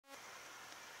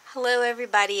Hello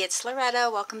everybody, it's Loretta.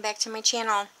 Welcome back to my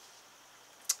channel.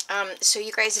 So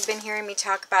you guys have been hearing me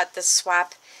talk about the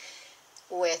swap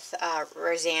with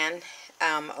Rosanne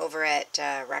over at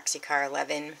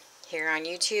RoxyCar11 here on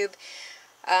YouTube.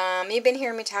 You've been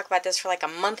hearing me talk about this for like a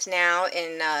month now,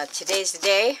 and today's the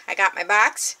day. I got my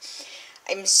box.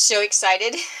 I'm so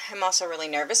excited. I'm also really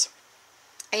nervous.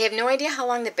 I have no idea how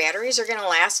long the batteries are going to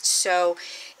last, so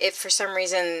if for some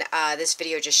reason this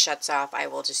video just shuts off, I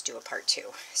will just do a part 2.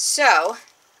 So,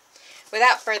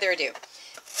 without further ado,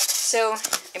 so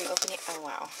I'm opening, oh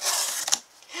wow,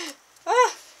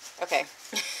 okay,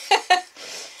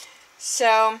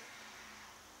 so,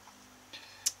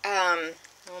 oh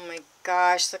my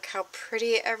gosh, look how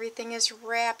pretty everything is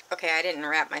wrapped. Okay, I didn't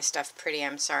wrap my stuff pretty,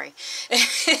 I'm sorry.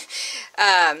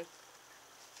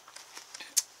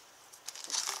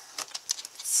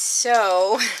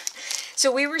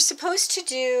 So we were supposed to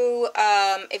do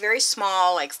a very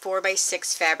small, like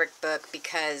 4x6 fabric book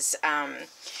because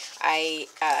I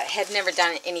had never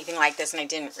done anything like this and I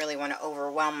didn't really want to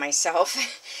overwhelm myself.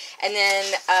 And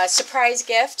then a surprise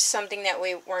gift, something that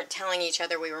we weren't telling each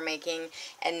other we were making,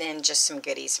 and then just some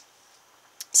goodies.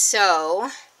 So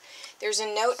there's a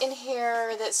note in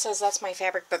here that says that's my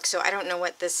fabric book, so I don't know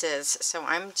what this is. So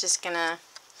I'm just gonna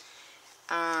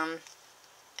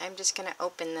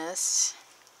open this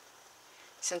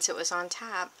since it was on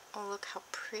top. Oh, look how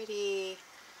pretty.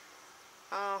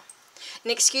 Oh,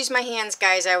 and excuse my hands,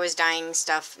 guys. I was dyeing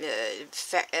stuff,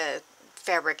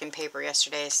 fabric and paper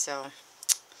yesterday, so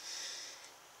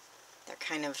they're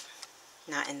kind of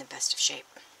not in the best of shape.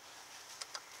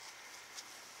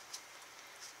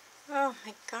 Oh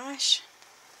my gosh.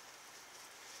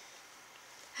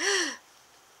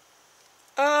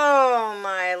 Oh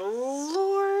my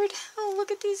Lord. Oh,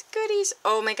 look at these goodies.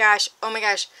 Oh my gosh. Oh my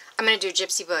gosh. I'm going to do a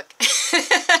gypsy book.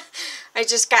 I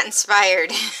just got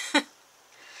inspired.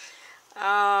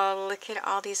 Oh, look at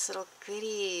all these little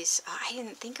goodies. Oh, I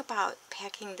didn't think about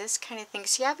packing this kind of thing.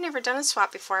 See, I've never done a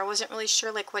swap before. I wasn't really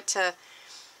sure like what to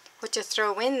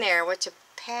throw in there, what to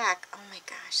pack. Oh my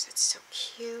gosh, that's so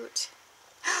cute.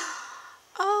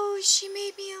 Oh, she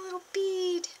made me a little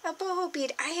bead, a boho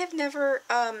bead. I have never,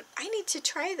 I need to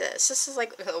try this. This is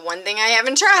like the one thing I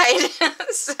haven't tried.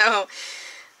 So,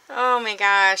 oh my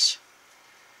gosh.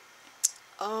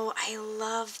 Oh, I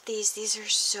love these. These are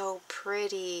so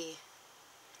pretty.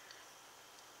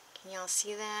 Can y'all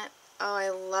see that? Oh, I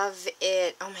love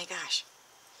it. Oh my gosh.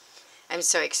 I'm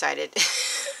so excited.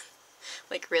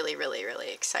 Like really, really,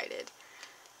 really excited.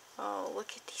 Oh,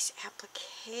 look at these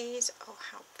appliques. Oh,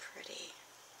 how pretty.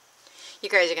 You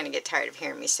guys are going to get tired of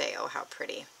hearing me say, oh, how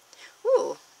pretty.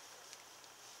 Ooh,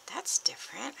 that's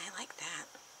different. I like that.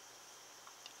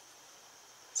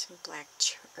 Some black,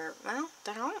 well,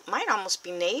 that might almost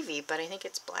be navy, but I think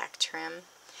it's black trim.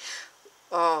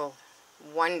 Oh,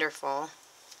 wonderful.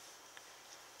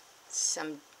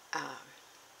 Some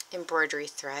embroidery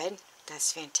thread.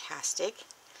 That's fantastic.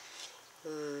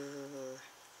 Ooh.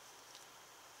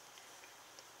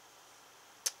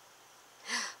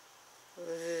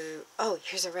 Ooh. Oh,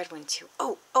 here's a red one too.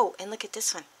 Oh, and look at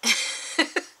this one.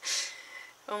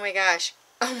 Oh my gosh.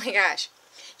 Oh my gosh.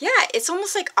 Yeah, it's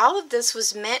almost like all of this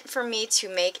was meant for me to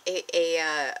make a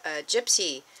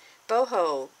gypsy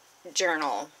boho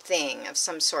journal thing of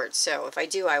some sort. So if I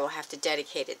do, I will have to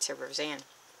dedicate it to Rosanne.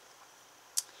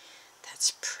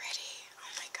 That's pretty.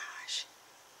 Oh my gosh.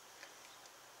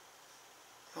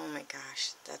 Oh my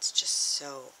gosh. That's just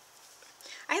so...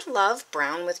 I love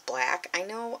brown with black. I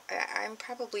know I'm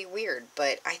probably weird,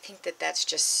 but I think that that's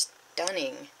just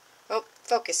stunning. Oh,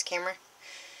 focus, camera.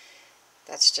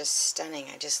 That's just stunning.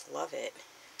 I just love it.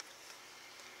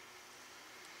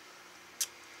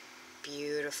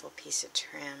 Beautiful piece of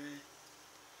trim.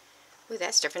 Ooh,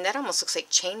 that's different. That almost looks like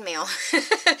chainmail.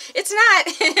 It's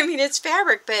not. I mean, it's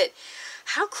fabric, but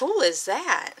how cool is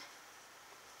that?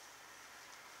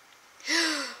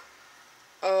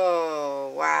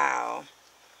 Oh, wow.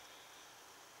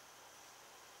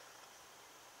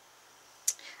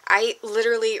 I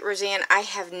literally, Rosanne, I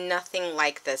have nothing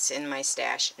like this in my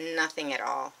stash. Nothing at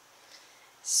all.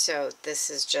 So this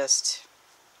is just,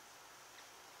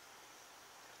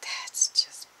 that's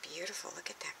just beautiful. Look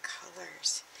at that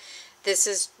colors. This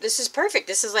is perfect.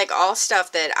 This is like all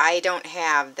stuff that I don't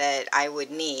have that I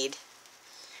would need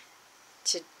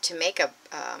to make a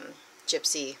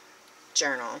gypsy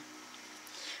journal.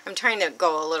 I'm trying to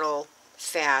go a little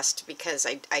fast because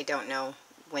I don't know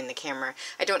when the camera,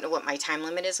 I don't know what my time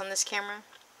limit is on this camera.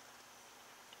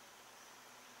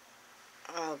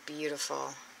 Oh,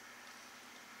 beautiful.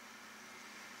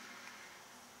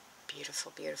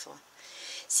 Beautiful, beautiful.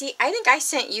 See, I think I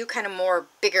sent you kind of more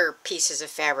bigger pieces of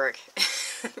fabric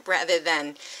rather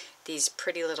than these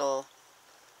pretty little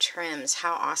trims.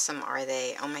 How awesome are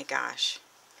they? Oh my gosh.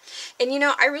 And you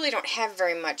know, I really don't have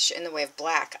very much in the way of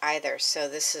black either, so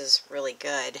this is really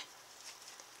good.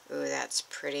 Ooh, that's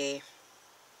pretty.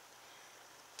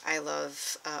 I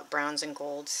love browns and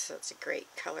golds, so it's a great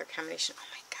color combination. Oh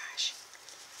my gosh.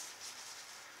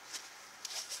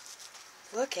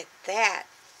 Look at that.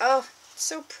 Oh,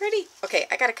 so pretty. Okay,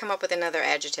 I gotta come up with another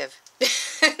adjective.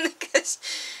 Because,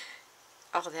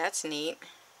 oh, that's neat.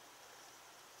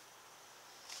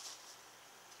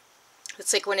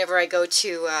 It's like whenever I go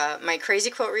to my crazy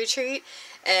quilt retreat,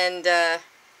 and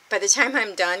by the time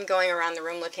I'm done going around the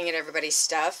room looking at everybody's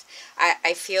stuff,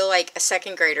 I feel like a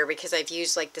second grader because I've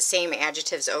used like the same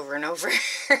adjectives over and over.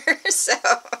 So,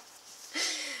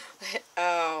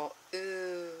 oh,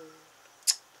 ooh.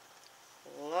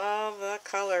 Love the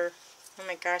color. Oh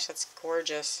my gosh, that's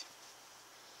gorgeous.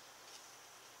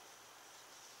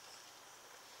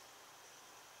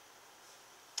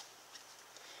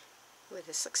 Ooh,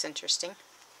 this looks interesting.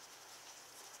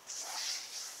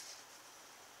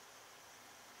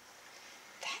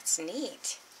 That's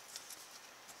neat.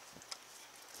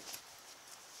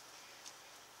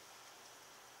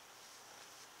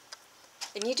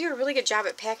 And you do a really good job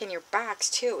at packing your box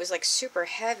too. It was like super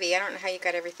heavy. I don't know how you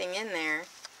got everything in there.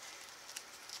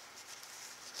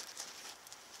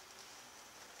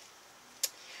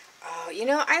 Oh, you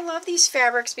know, I love these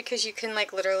fabrics because you can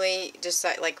like literally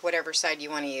decide like whatever side you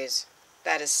want to use.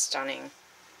 That is stunning.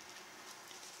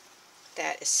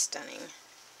 That is stunning.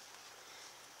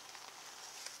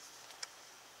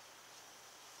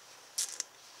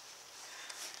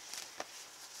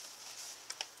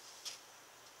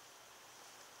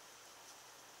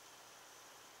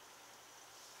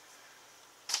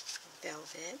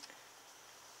 Velvet.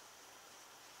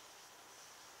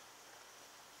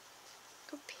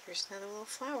 Oh, here's another little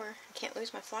flower. I can't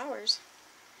lose my flowers.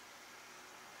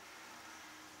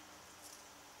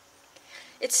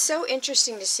 It's so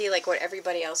interesting to see like what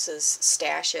everybody else's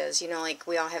stash is. You know, like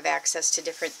we all have access to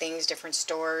different things, different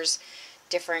stores,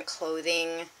 different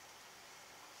clothing,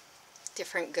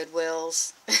 different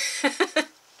Goodwills,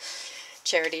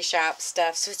 charity shop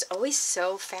stuff. So it's always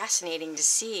so fascinating to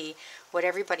see what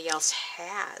everybody else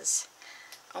has.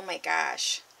 Oh my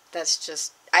gosh. That's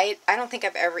just, I don't think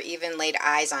I've ever even laid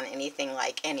eyes on anything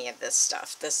like any of this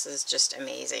stuff. This is just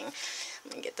amazing.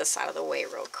 Let me get this out of the way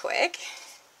real quick.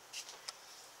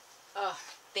 Oh,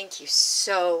 thank you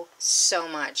so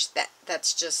much.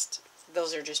 That's just,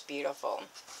 those are just beautiful.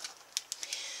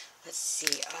 Let's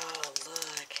see. Oh,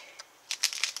 look.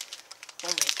 Oh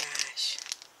my gosh.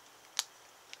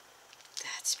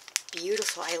 That's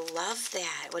beautiful. I love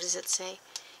that. What does it say?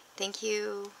 Thank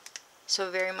you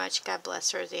so very much. God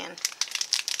bless, Rosanne.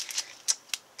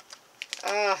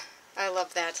 Oh, I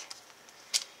love that.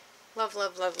 Love,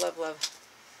 love, love, love, love.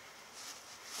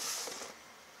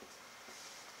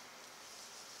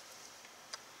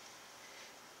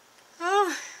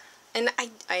 Oh, and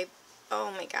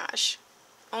oh my gosh.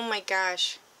 Oh my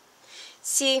gosh.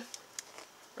 See,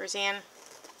 Rosanne,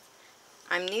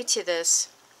 I'm new to this.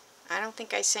 I don't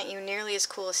think I sent you nearly as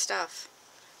cool as stuff.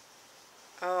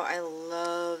 Oh, I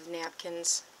love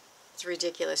napkins. It's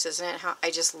ridiculous, isn't it? How I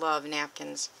just love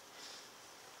napkins.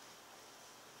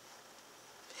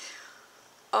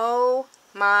 Oh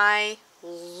my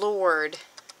Lord.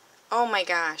 Oh my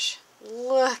gosh.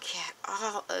 Look at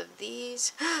all of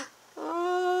these.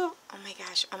 Oh my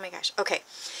gosh. Oh my gosh. Okay.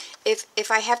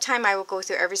 If I have time, I will go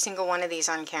through every single one of these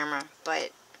on camera,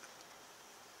 but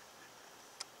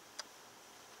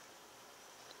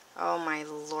oh my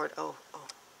Lord. Oh.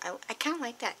 I kind of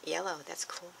like that yellow. That's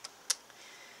cool.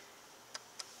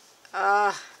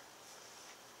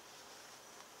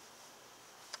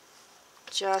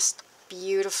 Just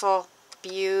beautiful.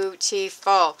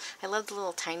 Beautiful. I love the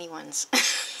little tiny ones.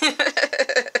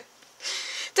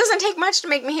 Doesn't take much to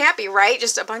make me happy, right?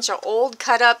 Just a bunch of old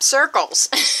cut up circles.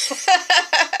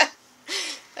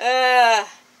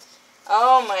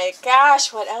 Oh my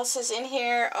gosh, what else is in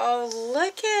here? Oh,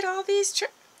 look at all these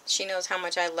she knows how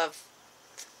much I love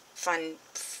fun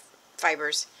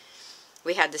fibers.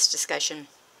 We had this discussion.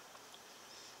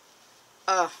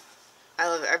 Oh, I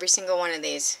love every single one of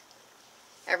these.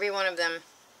 Every one of them.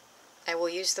 I will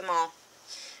use them all.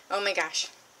 Oh my gosh.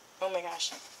 Oh my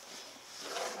gosh.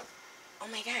 Oh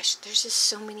my gosh, there's just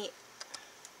so many.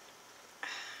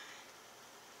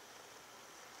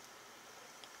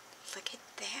 Look at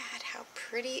that. How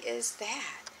pretty is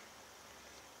that?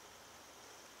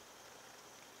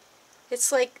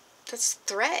 It's like, that's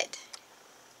thread.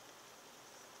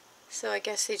 So I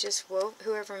guess they just wove,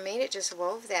 whoever made it just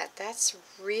wove that. That's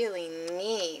really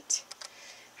neat.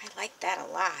 I like that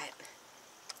a lot.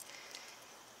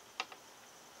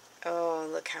 Oh,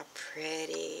 look how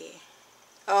pretty.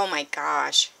 Oh my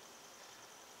gosh.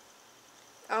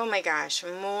 Oh my gosh,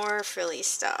 more frilly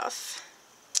stuff.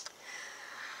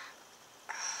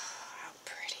 Oh, how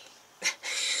pretty.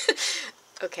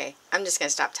 Okay, I'm just going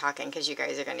to stop talking because you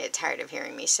guys are going to get tired of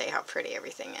hearing me say how pretty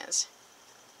everything is.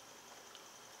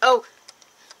 Oh!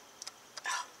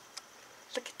 Oh,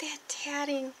 look at that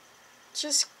tatting.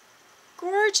 Just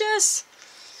gorgeous.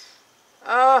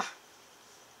 Oh.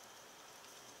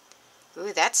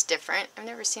 Ooh, that's different. I've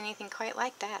never seen anything quite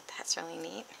like that. That's really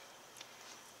neat.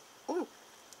 Ooh,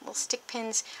 little stick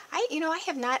pins. I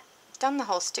have not done the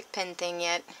whole stick pin thing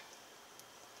yet.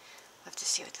 I'll have to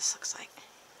see what this looks like.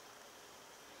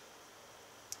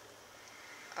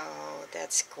 Oh,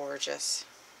 that's gorgeous.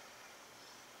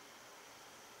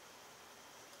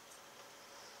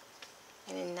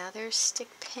 And another stick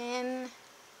pin.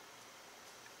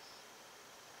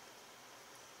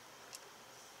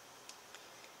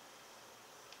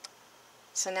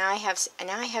 So now I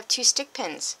have two stick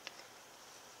pins.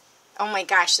 Oh my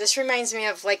gosh, this reminds me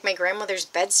of like my grandmother's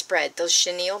bedspread, those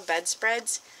chenille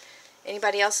bedspreads.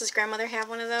 Anybody else's grandmother have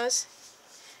one of those?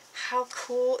 How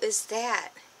cool is that?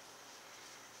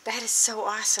 That is so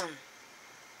awesome.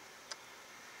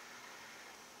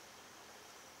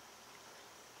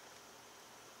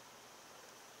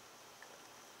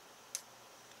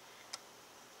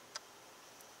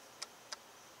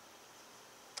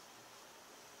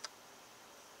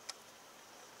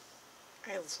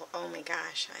 Oh my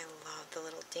gosh, I love the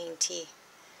little dainty.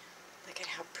 Look at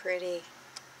how pretty.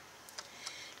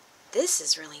 This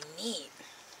is really neat.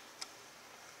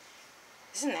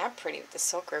 Isn't that pretty with the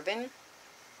silk ribbon?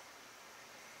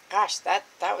 Gosh, that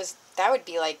would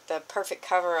be like the perfect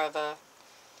cover of a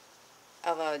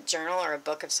journal or a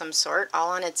book of some sort,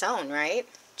 all on its own, right?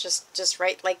 Just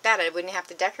right like that. I wouldn't have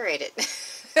to decorate it.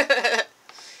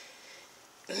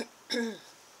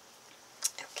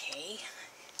 Okay.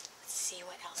 Let's see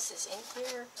what else is in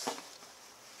here.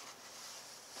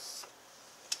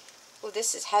 Oh,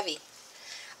 this is heavy.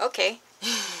 Okay.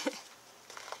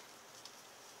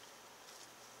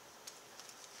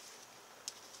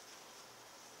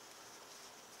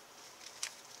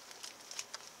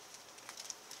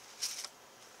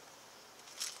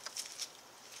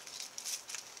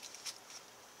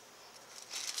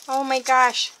 Oh my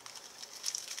gosh.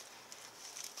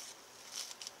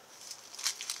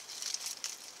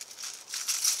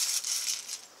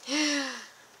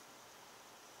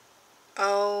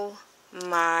 Oh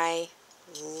my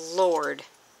Lord.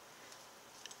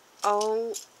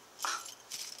 Oh.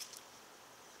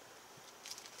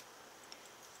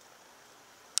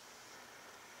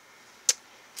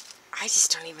 I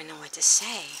just don't even know what to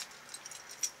say.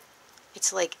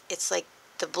 It's like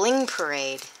the bling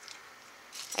parade.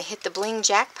 I hit the bling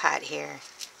jackpot here.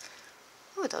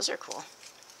 Ooh, those are cool.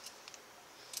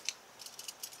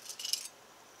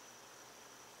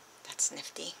 That's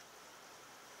nifty.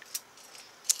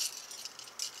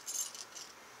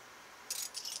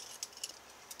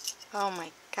 Oh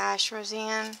my gosh,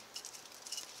 Rosanne.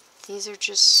 These are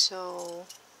just so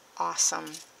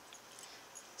awesome.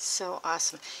 So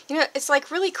awesome. You know, it's like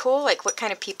really cool, like what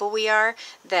kind of people we are,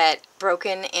 that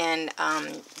broken and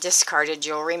discarded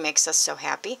jewelry makes us so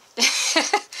happy.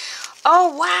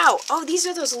 Oh, wow. Oh, these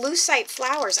are those lucite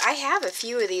flowers. I have a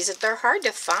few of these. They're hard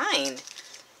to find.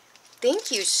 Thank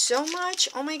you so much.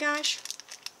 Oh my gosh.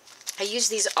 I use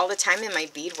these all the time in my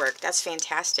beadwork. That's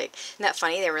fantastic. Isn't that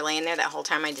funny? They were laying there that whole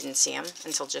time. I didn't see them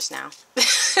until just now.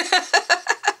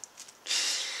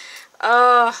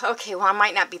 Oh, okay. Well, I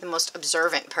might not be the most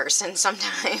observant person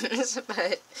sometimes,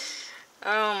 but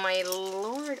oh my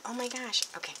Lord. Oh my gosh.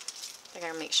 Okay. I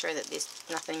gotta make sure that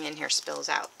nothing in here spills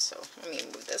out. So let me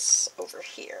move this over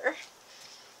here.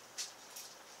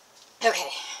 Okay.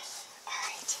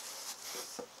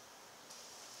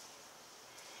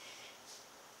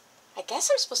 I guess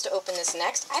I'm supposed to open this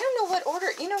next. I don't know what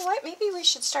order. You know what? Maybe we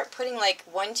should start putting like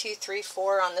 1, 2, 3,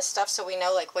 4 on this stuff so we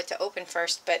know like what to open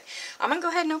first. But I'm going to go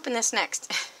ahead and open this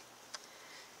next. It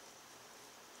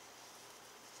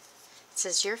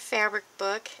says Your Fabric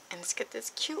Book. And it's got this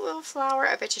cute little flower.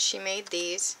 I bet you she made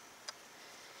these.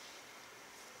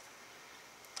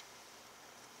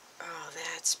 Oh,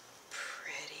 that's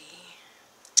pretty.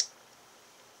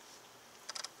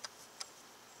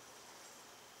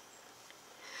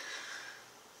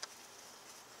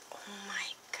 Oh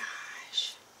my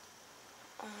gosh.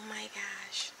 Oh my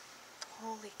gosh.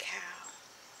 Holy cow.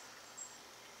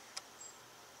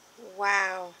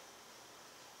 Wow.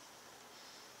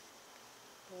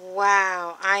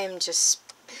 Wow. I am just...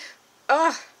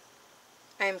 Oh!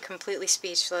 I am completely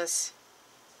speechless.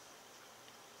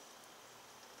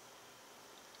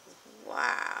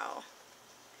 Wow.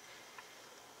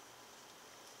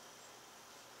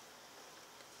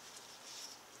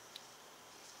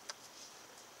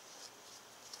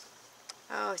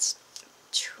 Oh, it's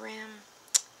trim.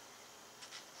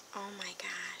 Oh my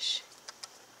gosh.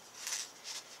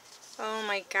 Oh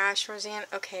my gosh, Rosanne.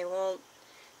 Okay, well,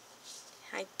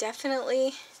 I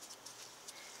definitely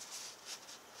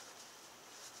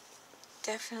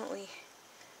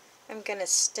I'm going to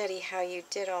study how you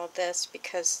did all this,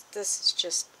 because this is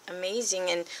just amazing.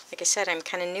 And like I said, I'm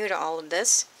kind of new to all of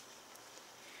this.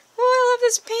 Oh, I love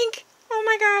this pink. Oh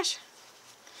my gosh.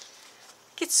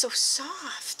 It's so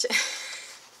soft.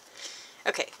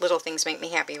 Okay, little things make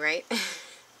me happy, right?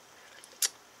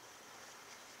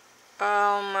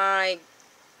 Oh my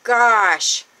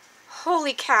gosh.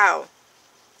 Holy cow.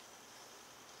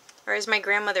 Or as my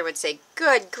grandmother would say,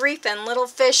 good grief and little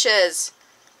fishes.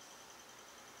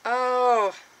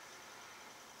 Oh.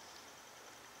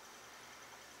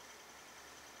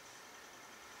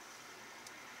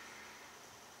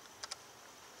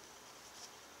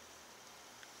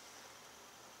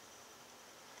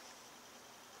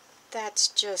 That's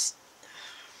just...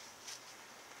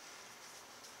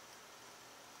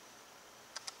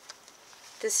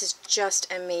 This is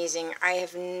just amazing. I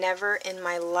have never in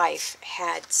my life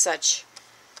had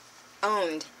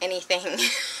owned anything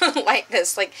like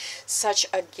this, like such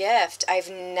a gift.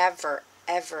 I've never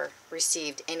ever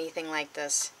received anything like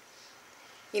this.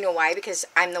 You know why? Because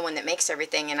I'm the one that makes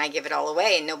everything and I give it all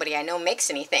away, and nobody I know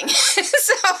makes anything.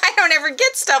 So I don't ever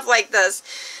get stuff like this.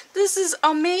 This is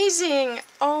amazing.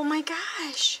 Oh my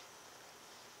gosh.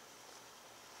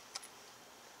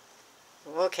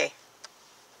 Okay.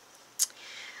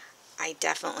 I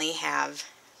definitely have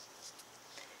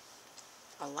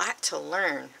a lot to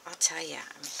learn. I'll tell you.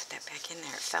 I'm going to put that back in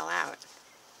there. It fell out.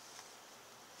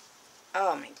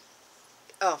 Oh my.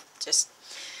 Oh, just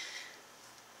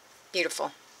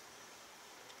beautiful.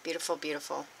 Beautiful,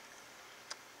 beautiful.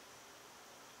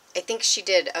 I think she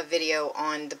did a video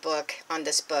on the book, on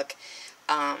this book.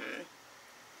 I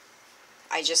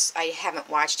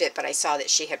haven't watched it, but I saw that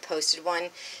she had posted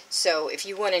one. So if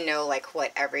you want to know like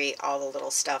what all the little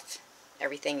stuff,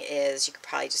 everything is, you could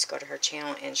probably just go to her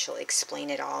channel and she'll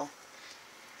explain it all.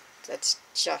 That's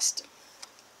just,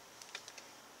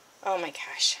 oh my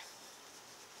gosh.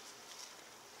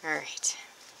 Alright.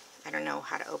 I don't know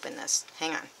how to open this.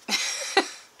 Hang on.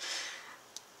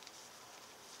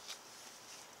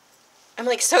 I'm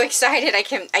like so excited I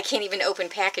can't even open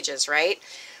packages, right?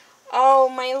 Oh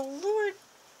my lord.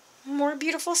 More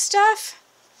beautiful stuff.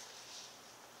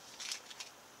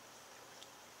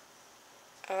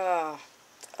 Oh.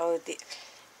 Oh,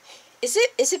 is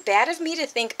it bad of me to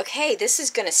think, okay, this is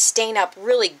going to stain up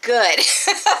really good?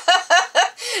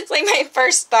 It's like my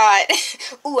first thought.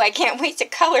 Ooh, I can't wait to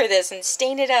color this and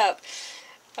stain it up.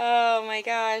 Oh my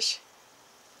gosh.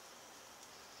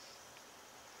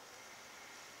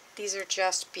 These are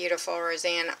just beautiful,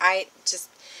 Rosanne. I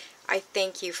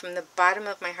thank you from the bottom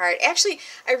of my heart. Actually,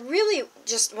 I really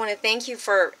just want to thank you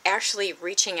for actually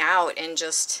reaching out and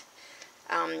just,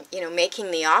 you know,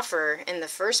 making the offer in the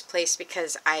first place,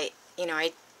 because I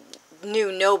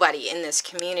knew nobody in this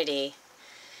community,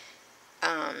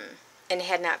 and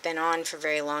had not been on for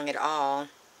very long at all.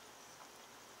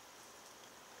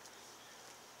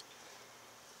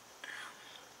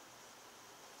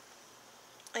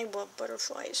 I love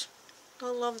butterflies. I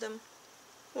love them.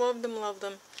 Love them, love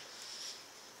them.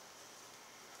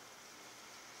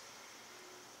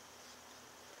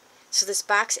 So this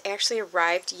box actually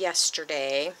arrived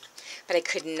yesterday, but I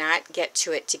could not get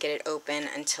to it to get it open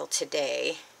until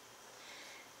today.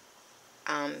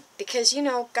 Because, you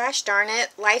know, gosh darn it,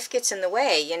 life gets in the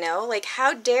way, you know? Like,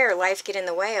 how dare life get in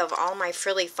the way of all my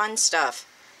frilly fun stuff?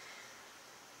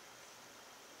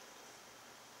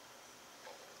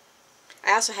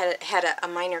 I also had a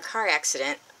minor car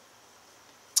accident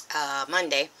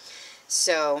Monday,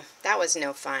 so that was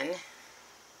no fun.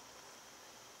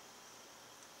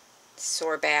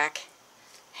 Sore back,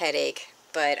 headache,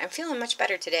 but I'm feeling much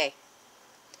better today.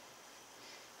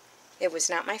 It was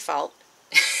not my fault.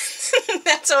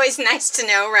 That's always nice to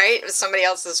know, right? It was somebody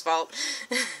else's fault.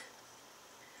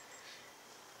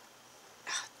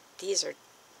 Oh, these are,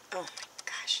 oh my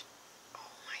gosh. Oh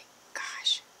my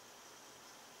gosh.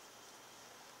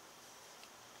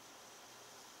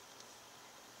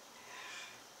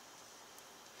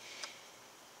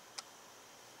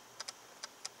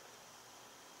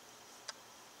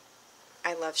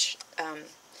 I love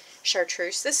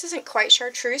chartreuse. This isn't quite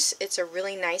chartreuse. It's a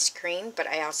really nice green, but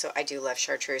I do love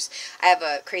chartreuse. I have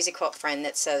a crazy quilt friend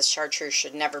that says chartreuse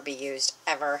should never be used,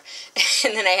 ever.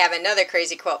 And then I have another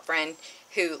crazy quilt friend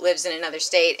who lives in another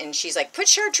state, and she's like, put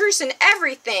chartreuse in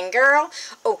everything, girl.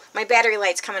 Oh, my battery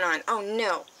light's coming on. Oh,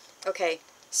 no. Okay,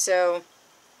 so,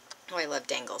 oh, I love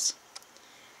dangles.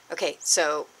 Okay,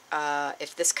 so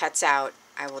if this cuts out,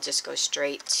 I will just go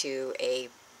straight to a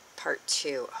part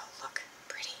 2. Oh, look,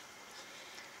 pretty.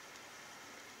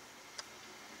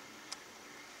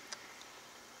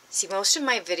 See, most of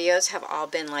my videos have all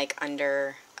been like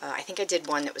under, I think I did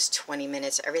one that was 20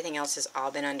 minutes. Everything else has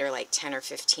all been under like 10 or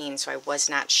 15, so I was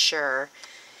not sure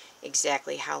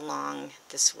exactly how long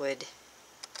this would,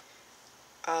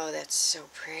 oh, that's so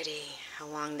pretty, how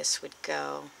long this would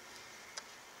go.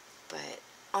 But,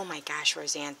 oh my gosh,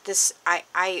 Rosanne, this, I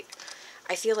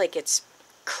feel like it's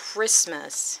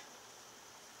Christmas.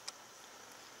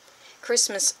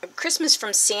 Christmas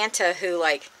from Santa, who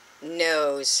like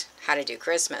knows how to do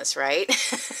Christmas, right?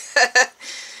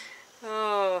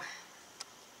 Oh.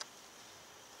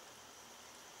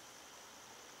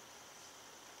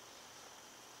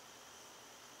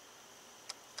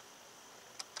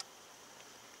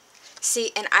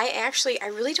 See, and I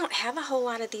really don't have a whole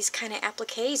lot of these kind of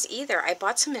appliques either. I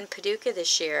bought some in Paducah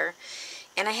this year,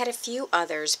 and I had a few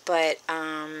others, but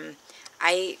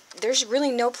there's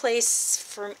really no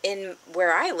place in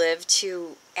where I live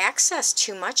to access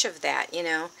too much of that, you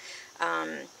know.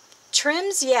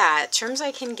 Trims, yeah, trims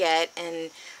I can get,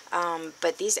 and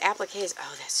but these appliques,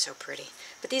 oh, that's so pretty.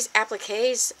 But these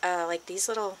appliques, like these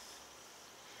little,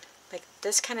 like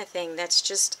this kind of thing, that's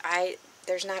just,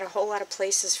 there's not a whole lot of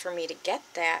places for me to get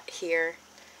that here.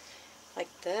 Like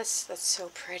this, that's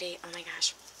so pretty. Oh my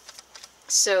gosh.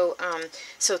 So,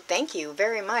 so thank you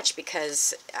very much,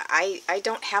 because I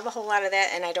don't have a whole lot of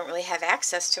that, and I don't really have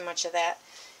access to much of that.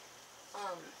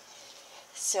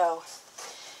 So,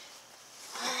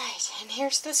 alright, and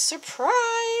here's the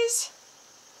surprise.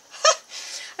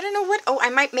 I don't know what, oh, I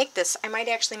might make this. I might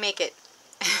actually make it.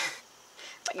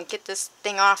 If I can get this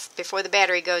thing off before the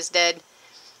battery goes dead.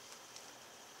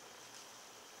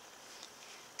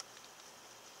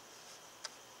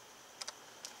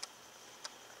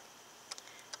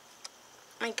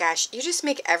 My gosh, you just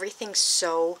make everything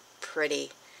so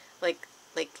pretty. Like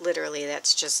literally,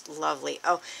 that's just lovely.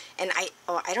 Oh, and I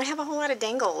don't have a whole lot of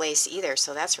dangle lace either,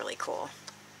 so that's really cool.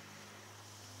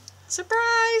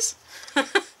 Surprise!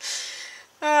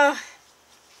 I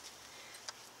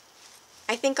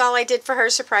think all I did for her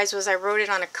surprise was I wrote it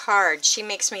on a card. She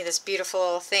makes me this beautiful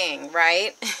little thing,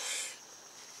 right?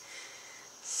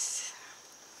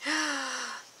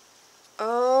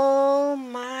 Oh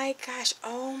my gosh,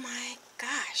 oh my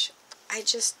gosh. I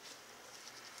just,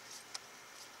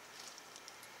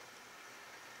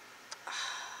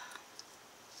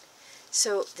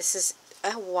 so this is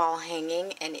a wall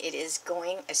hanging, and it is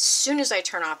going, as soon as I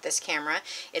turn off this camera,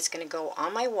 it's going to go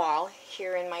on my wall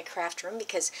here in my craft room,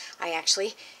 because I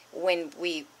actually, when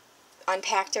we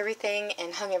unpacked everything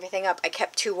and hung everything up, I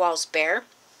kept 2 walls bare,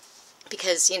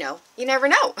 because, you know, you never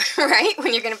know, right,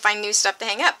 when you're going to find new stuff to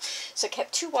hang up. So I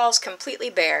kept 2 walls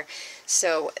completely bare.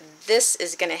 So this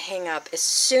is going to hang up as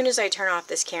soon as I turn off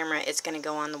this camera. It's going to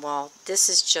go on the wall. This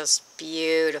is just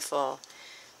beautiful.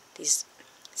 These,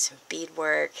 some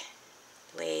beadwork,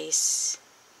 lace,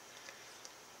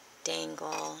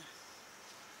 dangle.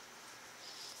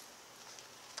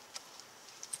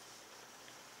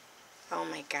 Oh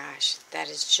my gosh, that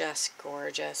is just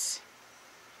gorgeous.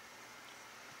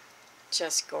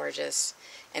 Just gorgeous.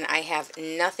 And I have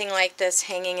nothing like this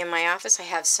hanging in my office. I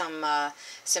have some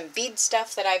bead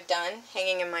stuff that I've done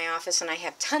hanging in my office, and I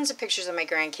have tons of pictures of my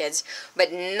grandkids,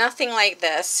 but nothing like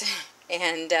this.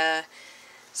 And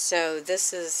so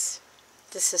this is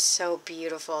so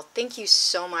beautiful. Thank you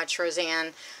so much,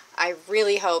 Rosanne. I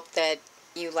really hope that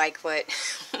you like what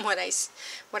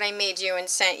I made you and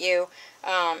sent you.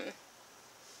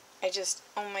 I just,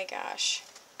 oh my gosh,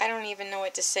 I don't even know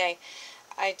what to say.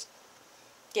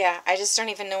 Yeah, I just don't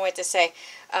even know what to say.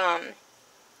 Other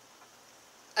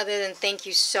than thank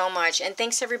you so much. And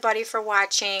thanks everybody for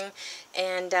watching.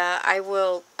 And I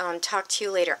will talk to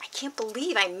you later. I can't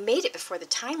believe I made it before the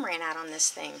time ran out on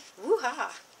this thing.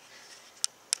 Woo-ha!